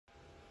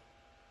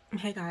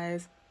Hey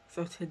guys,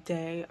 so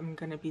today I'm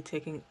going to be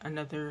taking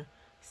another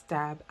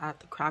stab at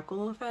the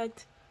crackle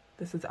effect.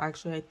 This is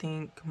actually, I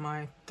think,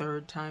 my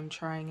third time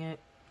trying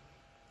it,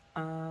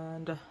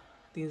 and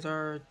these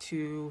are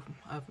two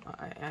of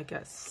my, I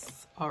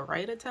guess,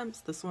 alright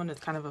attempts. This one is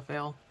kind of a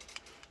fail.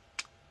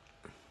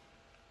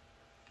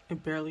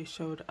 It barely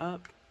showed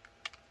up,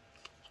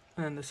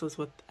 and then this was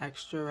with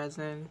extra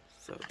resin,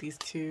 so these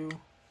two.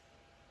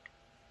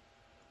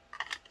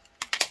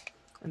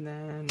 And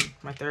then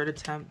my third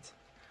attempt,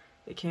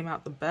 it came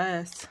out the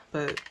best,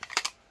 but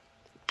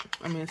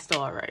I mean, it's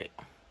still alright.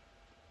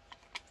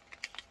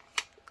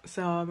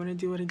 So I'm gonna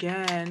do it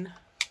again,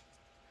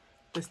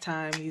 this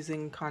time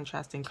using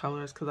contrasting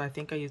colors, because I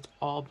think I used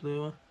all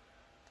blue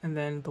and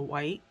then the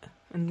white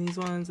in these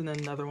ones, and then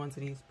the other ones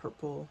that used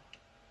purple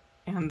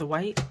and the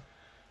white.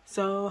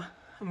 So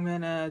I'm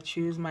gonna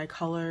choose my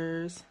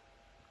colors,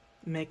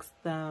 mix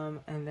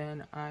them, and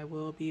then I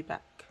will be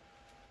back.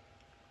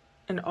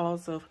 And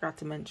also forgot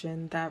to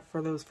mention that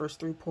for those first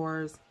 3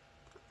 pours,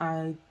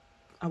 I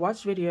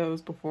watched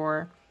videos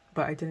before,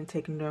 but I didn't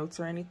take notes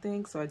or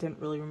anything, so I didn't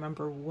really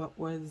remember what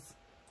was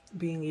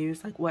being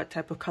used, like what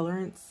type of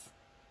colorants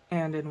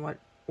and in what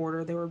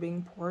order they were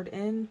being poured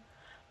in.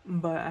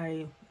 But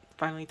I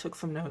finally took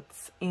some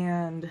notes,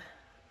 and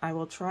I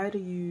will try to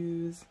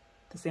use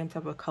the same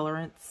type of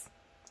colorants,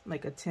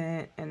 like a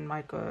tint and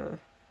mica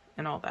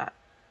and all that,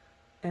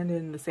 and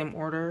in the same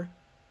order,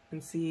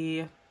 and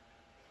see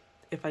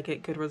if I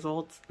get good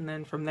results. And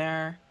then from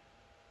there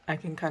I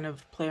can kind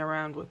of play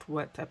around with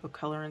what type of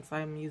colorants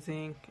I'm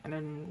using and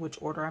in which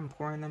order I'm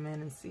pouring them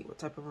in, and see what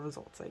type of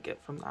results I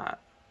get from that.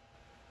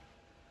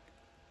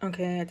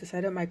 Okay, I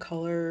decided my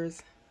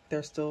colors,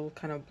 they're still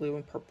kind of blue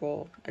and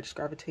purple. I just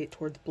gravitate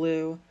towards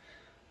blue.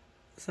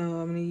 So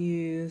I'm going to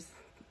use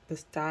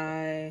this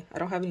dye. I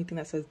don't have anything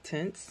that says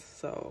tints,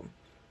 so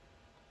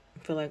I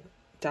feel like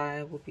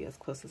dye will be as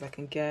close as I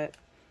can get.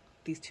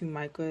 These 2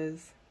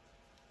 micas.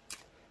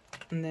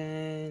 And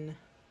then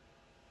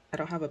I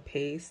don't have a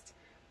paste,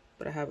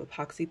 but I have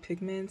epoxy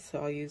pigments, so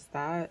I'll use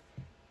that.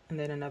 And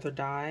then another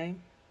dye.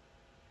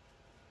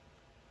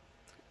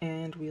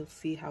 And we'll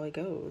see how it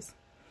goes.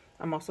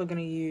 I'm also going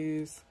to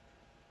use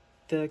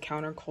the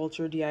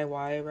Counterculture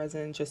DIY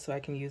resin just so I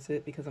can use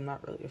it, because I'm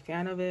not really a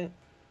fan of it.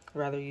 I'd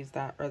rather use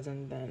that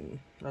resin than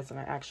resin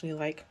I actually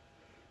like.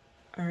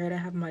 Alright, I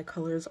have my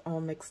colors all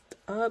mixed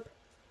up.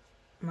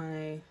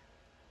 My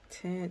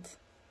tint,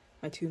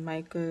 my 2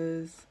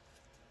 micas,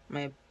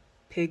 my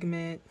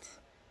pigment,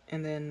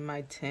 and then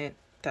my tint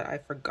that I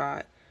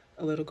forgot.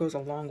 A little goes a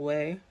long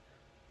way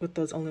with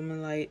those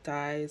Illuminate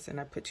dyes, and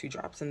I put 2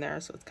 drops in there,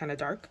 so it's kind of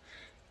dark.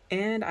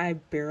 And I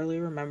barely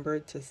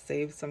remembered to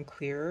save some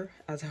clear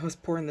as I was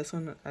pouring this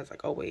one. I was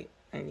like, oh wait,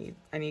 I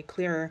need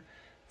clear.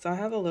 So I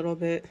have a little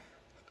bit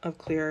of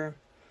clear,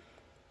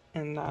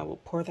 and I will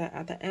pour that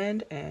at the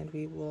end, and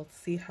we will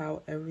see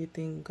how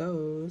everything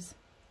goes.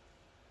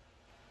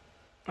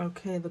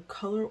 Okay, the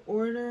color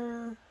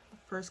order, the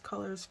first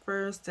color is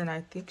first, and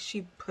I think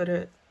she put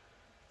it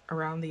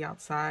around the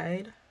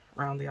outside.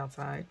 Let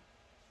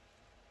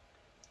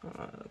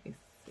me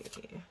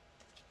see.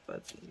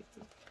 Fuzzy.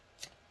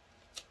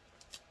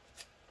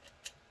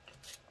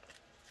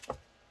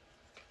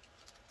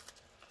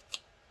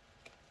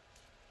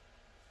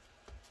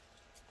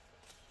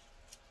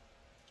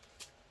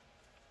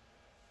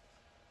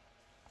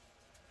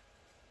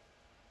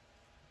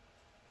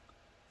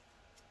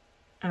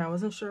 And I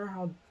wasn't sure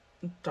how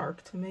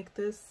dark to make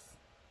this,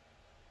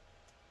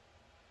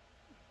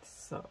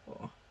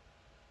 so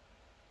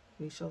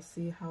we shall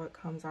see how it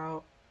comes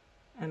out.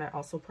 And I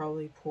also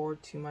probably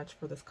poured too much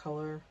for this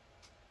color.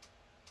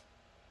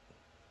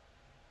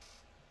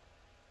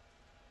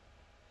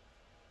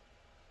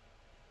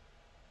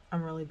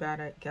 I'm really bad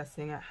at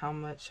guessing at how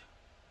much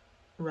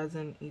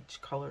resin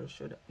each color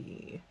should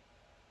be,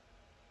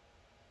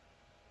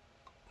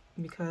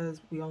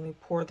 because we only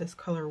pour this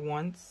color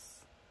once.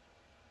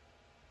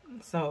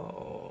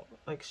 So,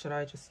 like, should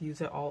I just use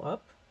it all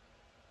up?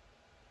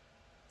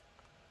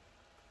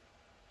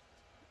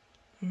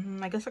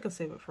 I guess I could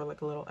save it for like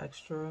a little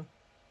extra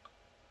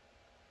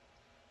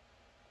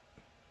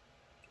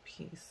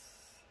piece.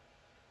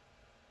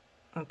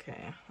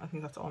 Okay, I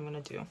think that's all I'm gonna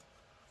do.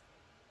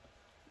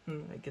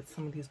 I'm gonna get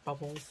some of these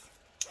bubbles.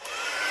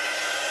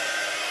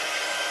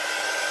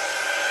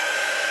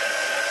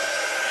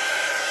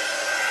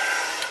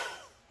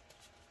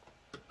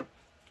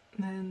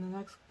 And then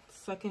the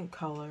second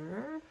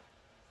color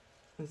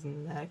is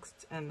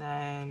next, and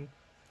then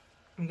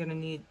I'm gonna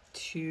need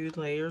 2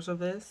 layers of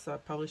this, so I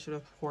probably should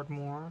have poured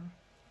more.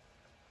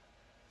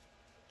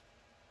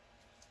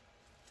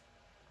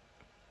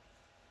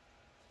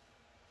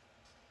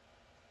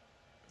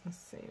 Let's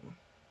see.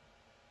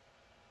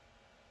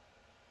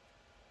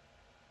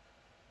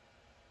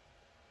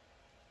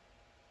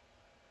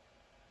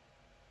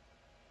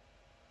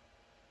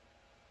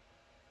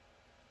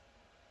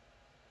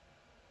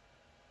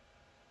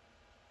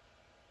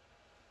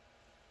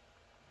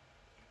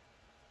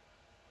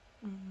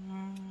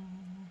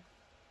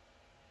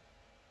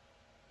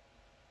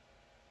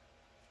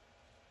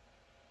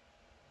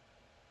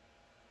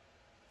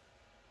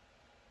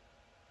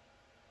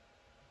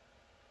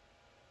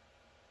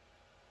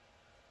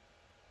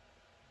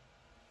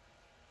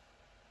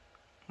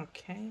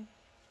 Okay.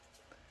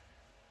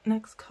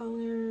 Next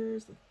color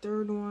is the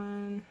third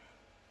one.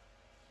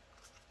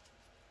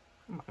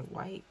 My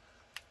white.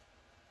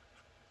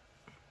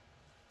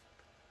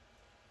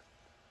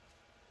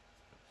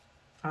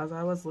 As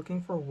I was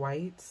looking for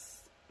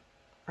whites,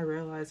 I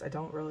realized I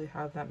don't really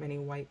have that many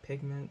white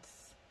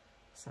pigments,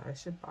 so I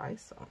should buy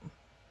some.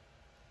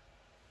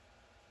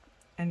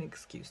 An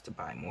excuse to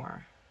buy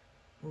more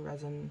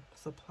resin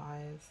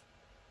supplies.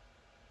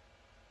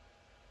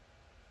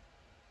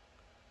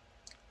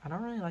 I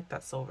don't really like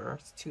that silver,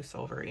 it's too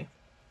silvery.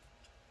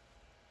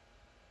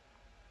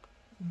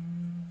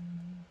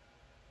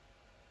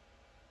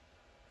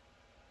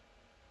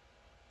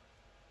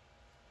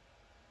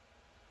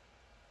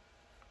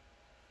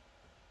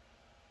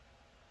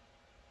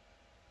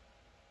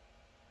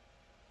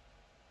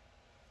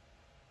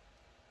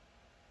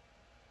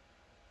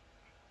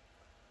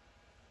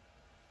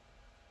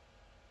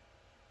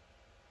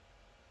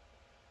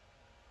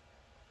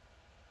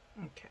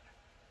 Okay.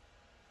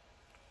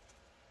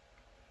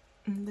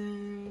 And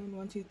then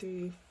 1, 2,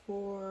 3,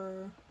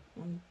 4.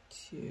 1,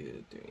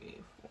 2, 3,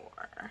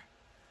 4.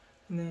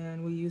 And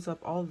then we use up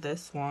all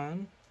this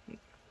one,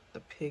 the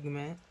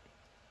pigment.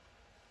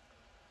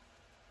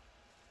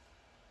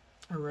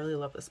 I really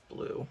love this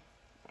blue.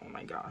 Oh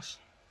my gosh.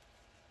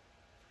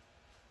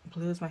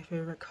 Blue is my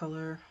favorite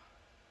color.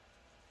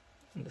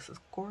 And this is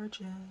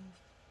gorgeous.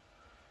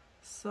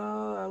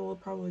 So I will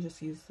probably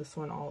just use this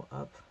one all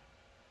up.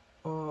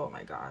 Oh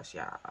my gosh,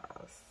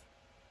 yes.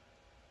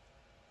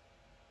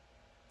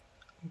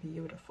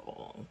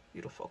 Beautiful,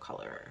 beautiful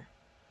color.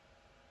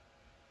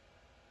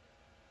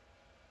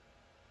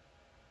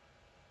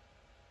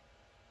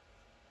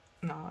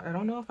 No, I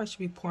don't know if I should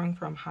be pouring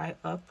from high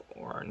up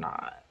or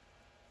not.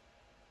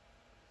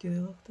 Do they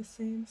look the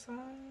same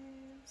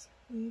size?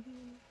 Maybe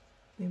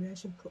I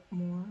should put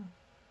more.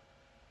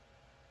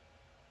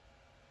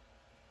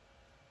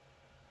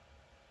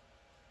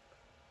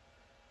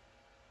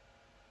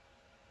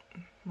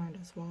 Might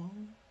as well.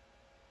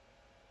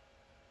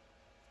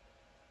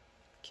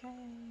 Okay.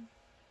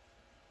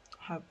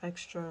 Have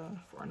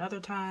extra for another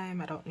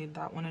time. I don't need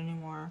that one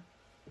anymore.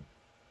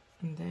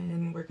 And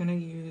then we're gonna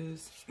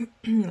use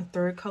the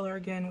third color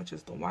again, which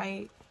is the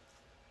white.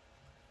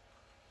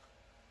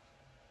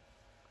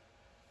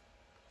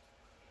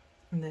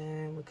 And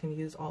then we can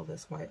use all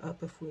this white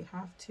up if we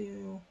have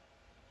to.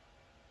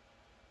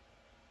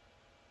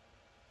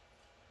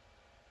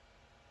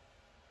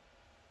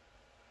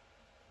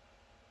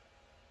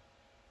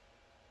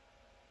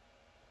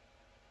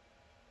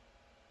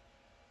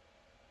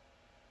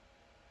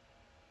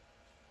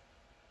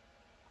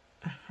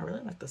 I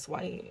really like this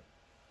white.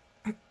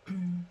 It's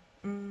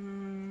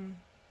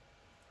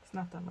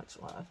not that much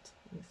left.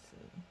 Let me see.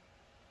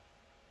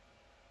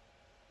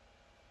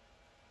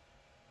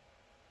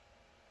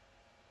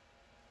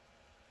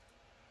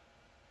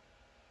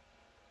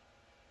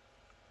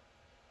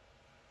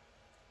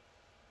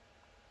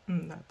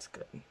 That's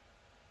good.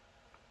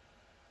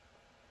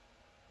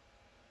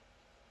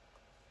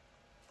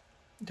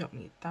 Don't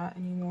need that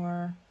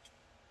anymore.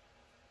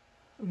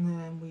 And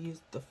then we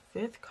use the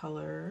fifth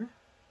color.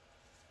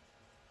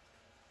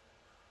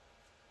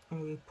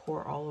 And we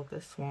pour all of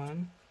this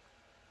one.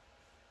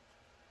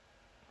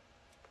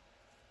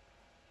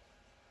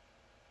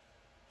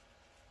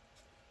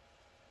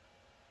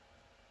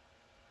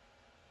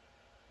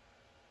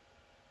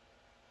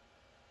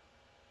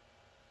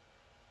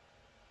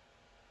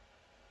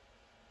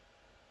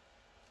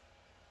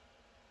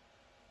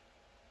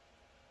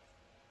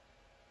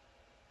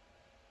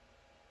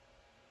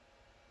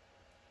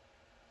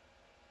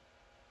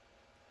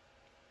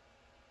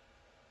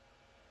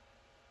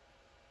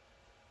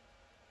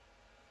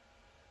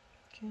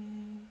 Okay.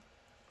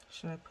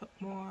 Should I put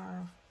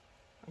more?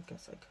 I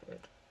guess I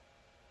could.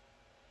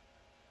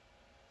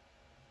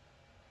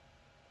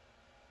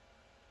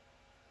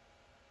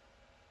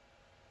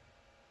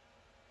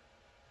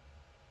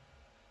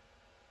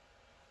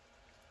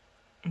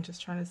 I'm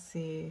just trying to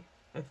see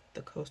if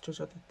the coasters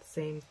are the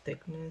same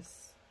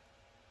thickness.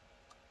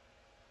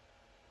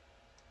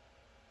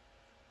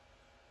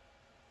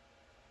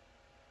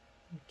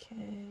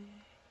 Okay.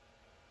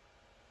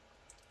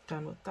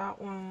 Done with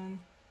that one.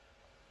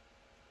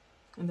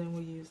 And then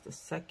we use the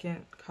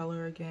second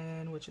color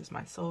again, which is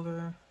my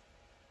silver.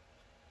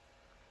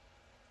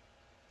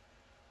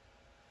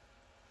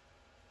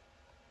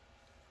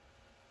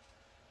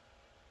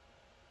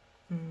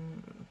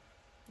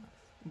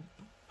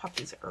 Pop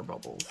these air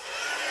bubbles.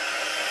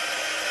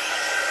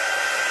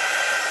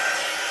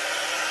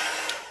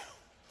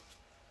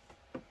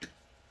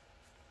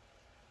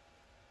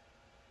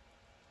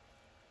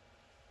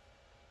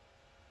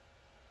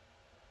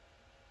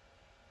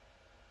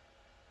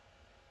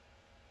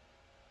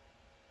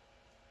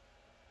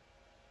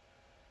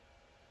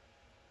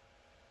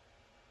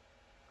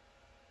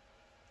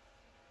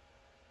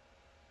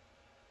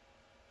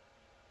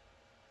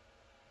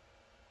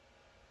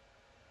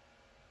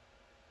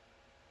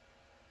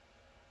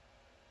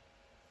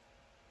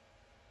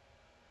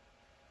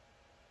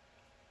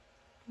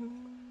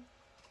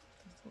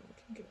 This one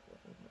can get a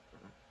little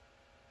more.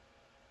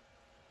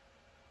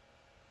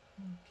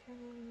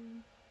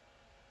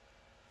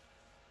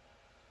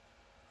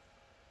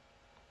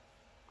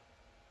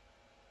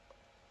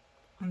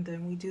 And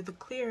then we do the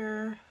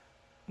clear,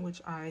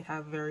 which I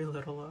have very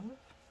little of.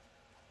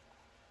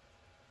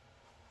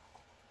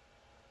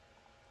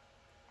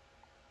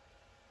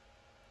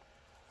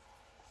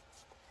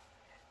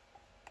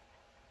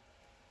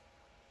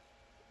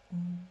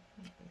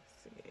 Let's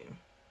see.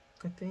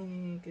 I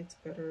think it's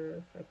better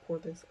if I pour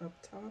this up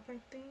top, I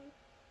think.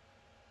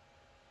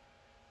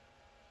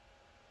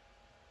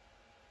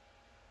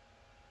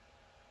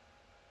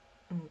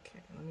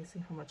 Okay, let me see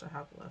how much I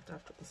have left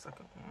after the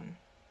second one.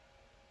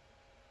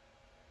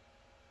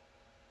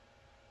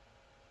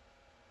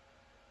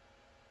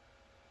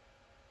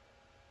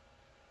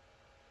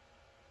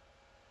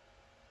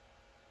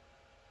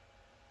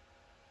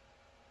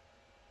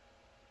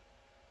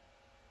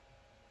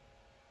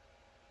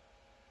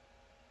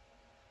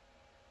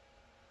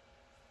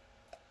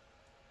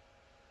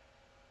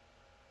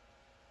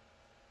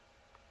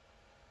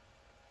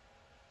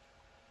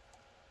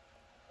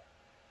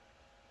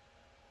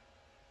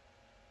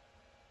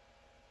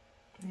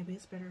 Maybe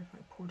it's better if I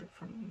poured it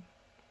from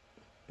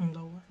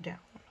lower down.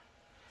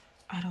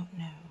 I don't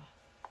know.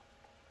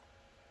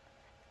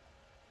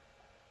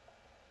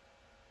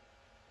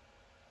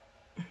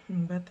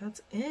 But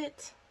that's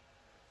it.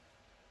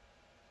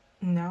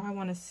 Now I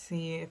want to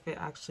see if it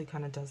actually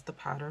kind of does the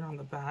pattern on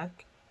the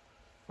back,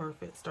 or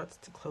if it starts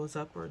to close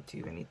up or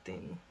do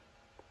anything.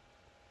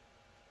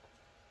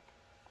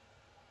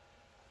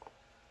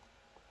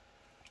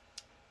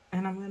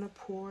 And I'm going to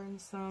pour in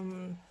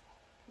some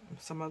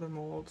other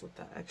molds with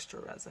that extra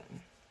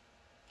resin.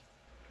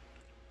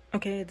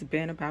 Okay, it's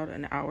been about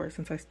an hour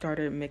since I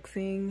started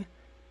mixing,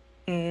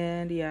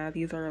 and yeah,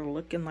 these are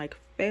looking like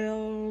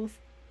fails.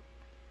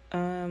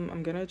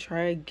 I'm gonna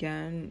try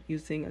again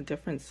using a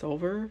different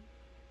silver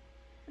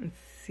and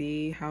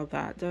see how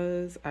that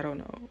does. I don't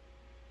know.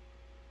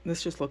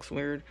 This just looks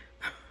weird.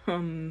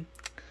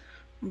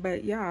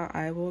 But yeah,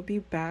 I will be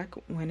back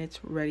when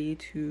it's ready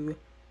to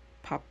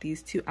pop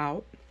these two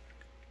out.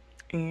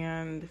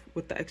 And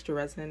with the extra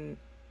resin,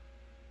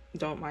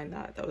 don't mind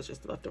that. That was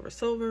just leftover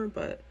silver,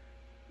 but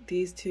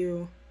these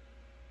two,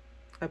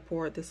 I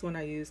poured. This one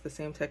I used the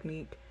same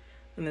technique,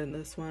 and then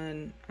this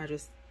one I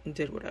just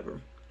did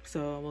whatever.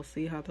 So we'll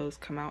see how those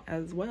come out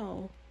as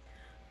well.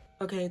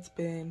 Okay, it's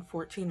been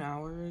 14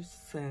 hours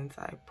since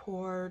I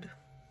poured.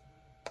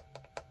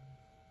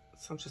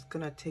 So I'm just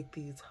gonna take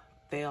these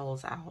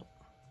fails out.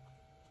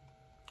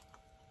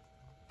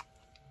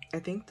 I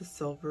think the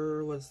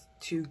silver was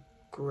too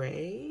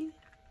gray,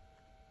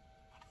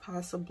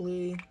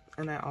 possibly.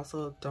 And I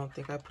also don't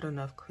think I put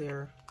enough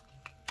clear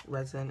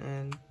resin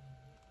in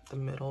the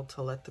middle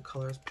to let the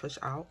colors push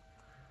out.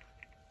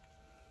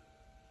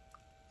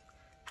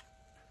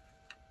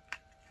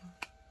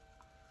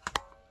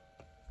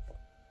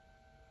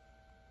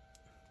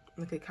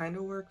 Like, it kind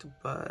of worked,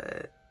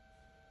 but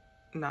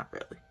not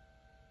really.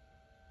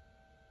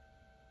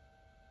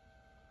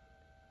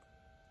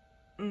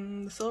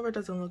 The silver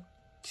doesn't look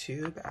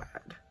too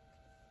bad,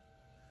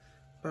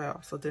 but I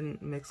also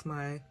didn't mix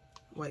my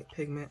white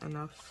pigment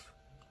enough.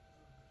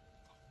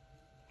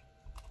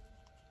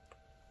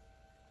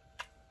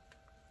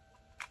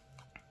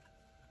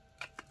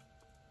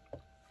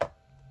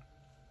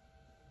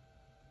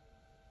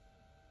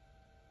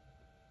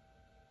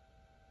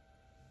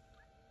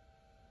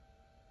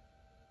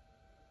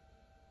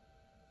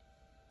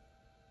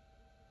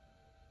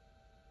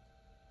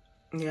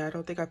 Yeah, I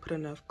don't think I put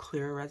enough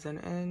clear resin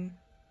in.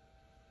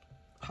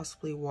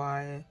 Possibly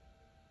why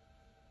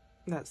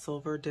that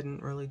silver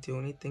didn't really do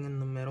anything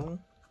in the middle.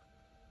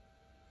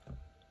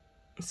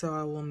 So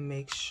I will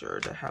make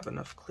sure to have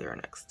enough clear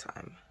next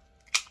time.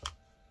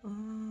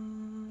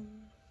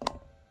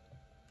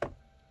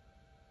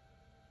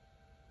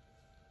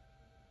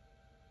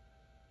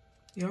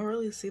 You don't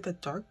really see the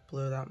dark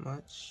blue that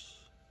much.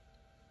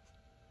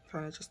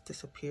 Kind of just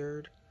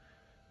disappeared.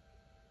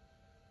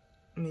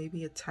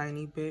 Maybe a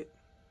tiny bit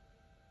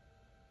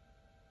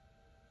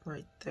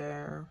right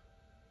there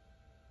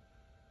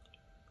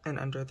and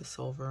under the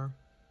silver,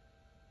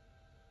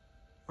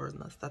 or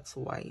unless that's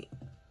white.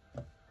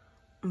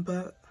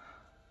 But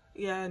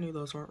yeah, I knew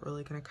those weren't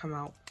really gonna come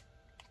out.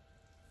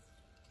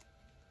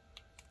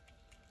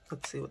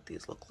 Let's see what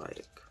these look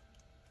like.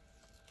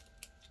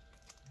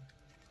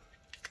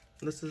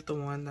 This is the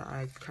one that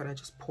I kind of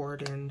just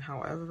poured in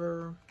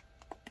however.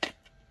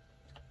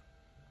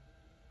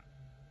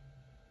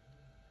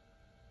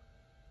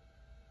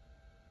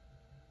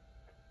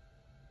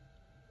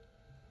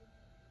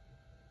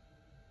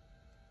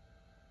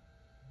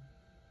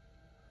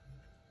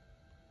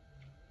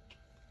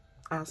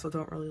 I also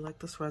don't really like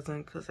this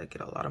resin because I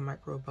get a lot of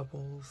micro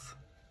bubbles.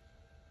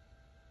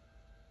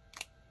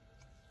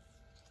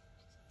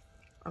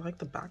 I like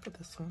the back of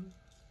this one.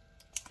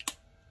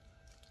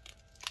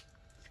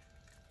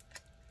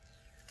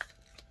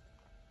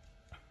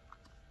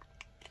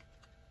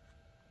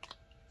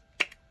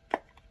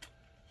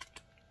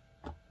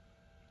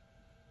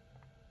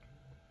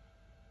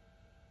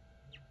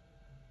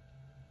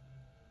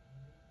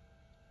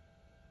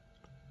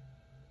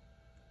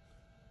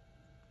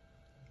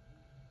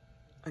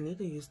 I need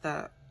to use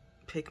that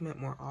pigment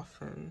more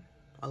often.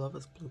 I love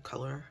this blue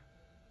color.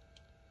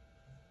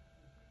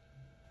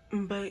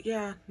 But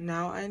yeah,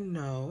 now I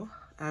know.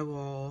 I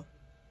will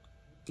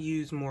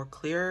use more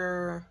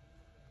clear,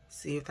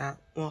 see if that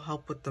will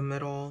help with the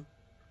middle,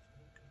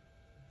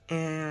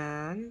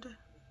 and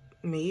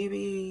maybe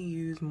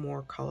use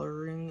more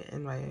coloring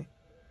in my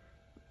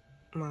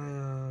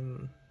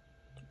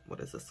what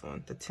is this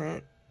one? The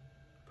tint,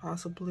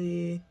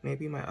 possibly.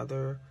 Maybe my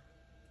other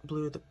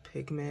blue, the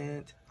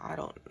pigment. I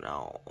don't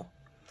know.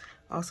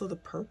 Also the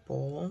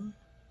purple.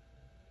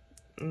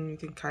 You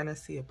can kind of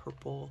see a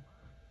purple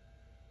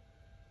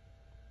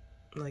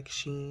like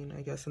sheen,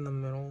 I guess, in the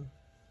middle.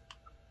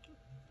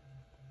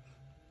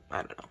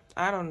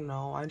 I don't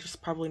know. I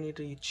just probably need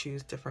to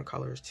choose different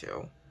colors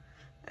too,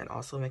 and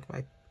also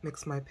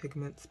mix my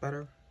pigments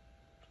better.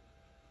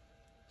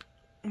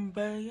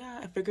 But yeah,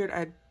 I figured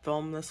I'd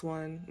film this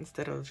one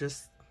instead of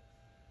just,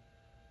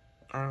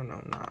 I don't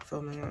know, not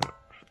filming it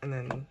and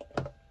then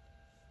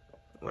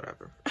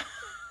whatever.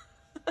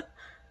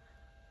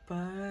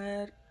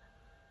 But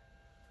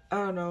I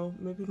don't know,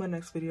 maybe my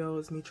next video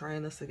is me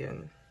trying this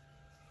again.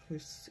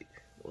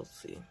 We'll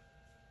see.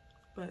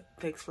 But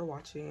thanks for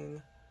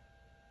watching,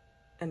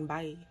 and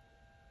bye.